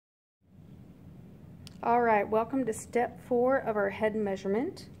Alright, welcome to step 4 of our head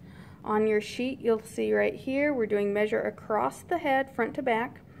measurement. On your sheet you'll see right here we're doing measure across the head front to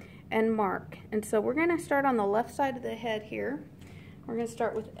back and mark. And so we're going to start on the left side of the head here. We're going to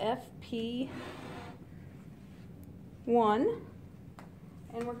start with FP1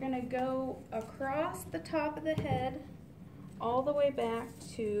 and we're going to go across the top of the head all the way back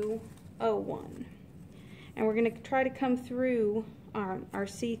to O1. And we're going to try to come through our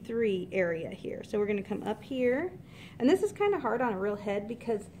C3 area here. So we're going to come up here, and this is kind of hard on a real head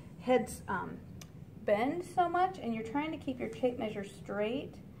because heads bend so much and you're trying to keep your tape measure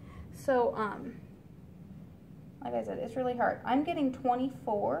straight. So like I said, it's really hard. I'm getting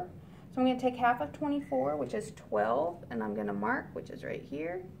 24, so I'm going to take half of 24, which is 12, and I'm going to mark, which is right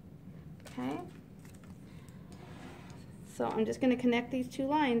here. Okay, so I'm just going to connect these two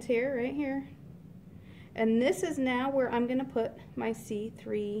lines here, right here. And this is now where I'm going to put my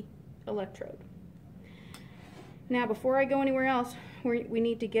C3 electrode. Now before I go anywhere else, we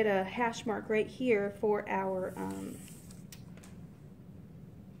need to get a hash mark right here for our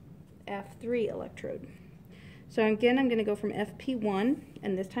F3 electrode. So again, I'm going to go from FP1,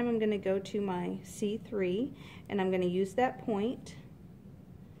 and this time I'm going to go to my C3, and I'm going to use that point.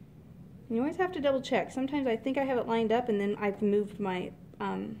 And you always have to double check. Sometimes I think I have it lined up and then I've moved my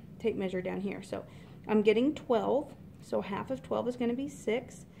tape measure down here. So I'm getting 12, so half of 12 is going to be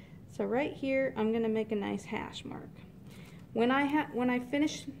 6. So right here, I'm going to make a nice hash mark. When I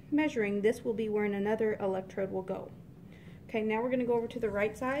finish measuring, this will be where another electrode will go. Okay, now we're going to go over to the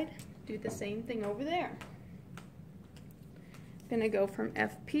right side, do the same thing over there. I'm going to go from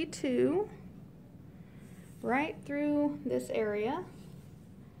FP2 right through this area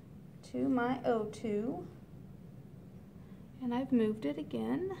to my O2, and I've moved it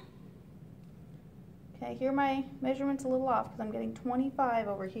again. Okay, here my measurement's a little off because I'm getting 25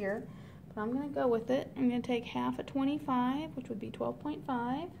 over here, but I'm going to go with it. I'm going to take half of 25, which would be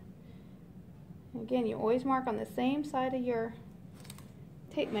 12.5. Again, you always mark on the same side of your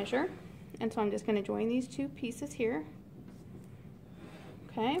tape measure, and so I'm just going to join these two pieces here.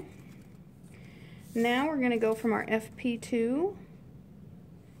 Okay, now we're going to go from our FP2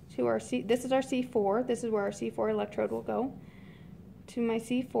 to our C. This is our C4. This is where our C4 electrode will go. To my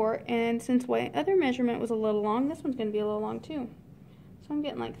C4, and since my other measurement was a little long, this one's going to be a little long too. So I'm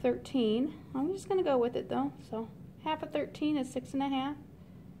getting like 13. I'm just going to go with it though. So half of 13 is 6.5. So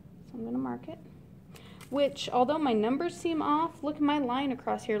I'm going to mark it. Which, although my numbers seem off, look, my line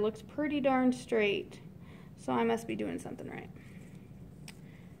across here looks pretty darn straight. So I must be doing something right.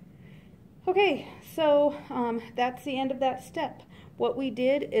 Okay, so that's the end of that step. What we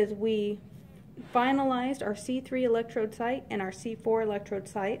did is we finalized our C3 electrode site and our C4 electrode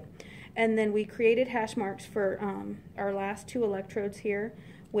site, and then we created hash marks for our last two electrodes here,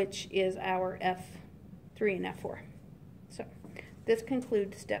 which is our F3 and F4. So this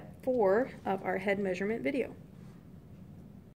concludes step 4 of our head measurement video.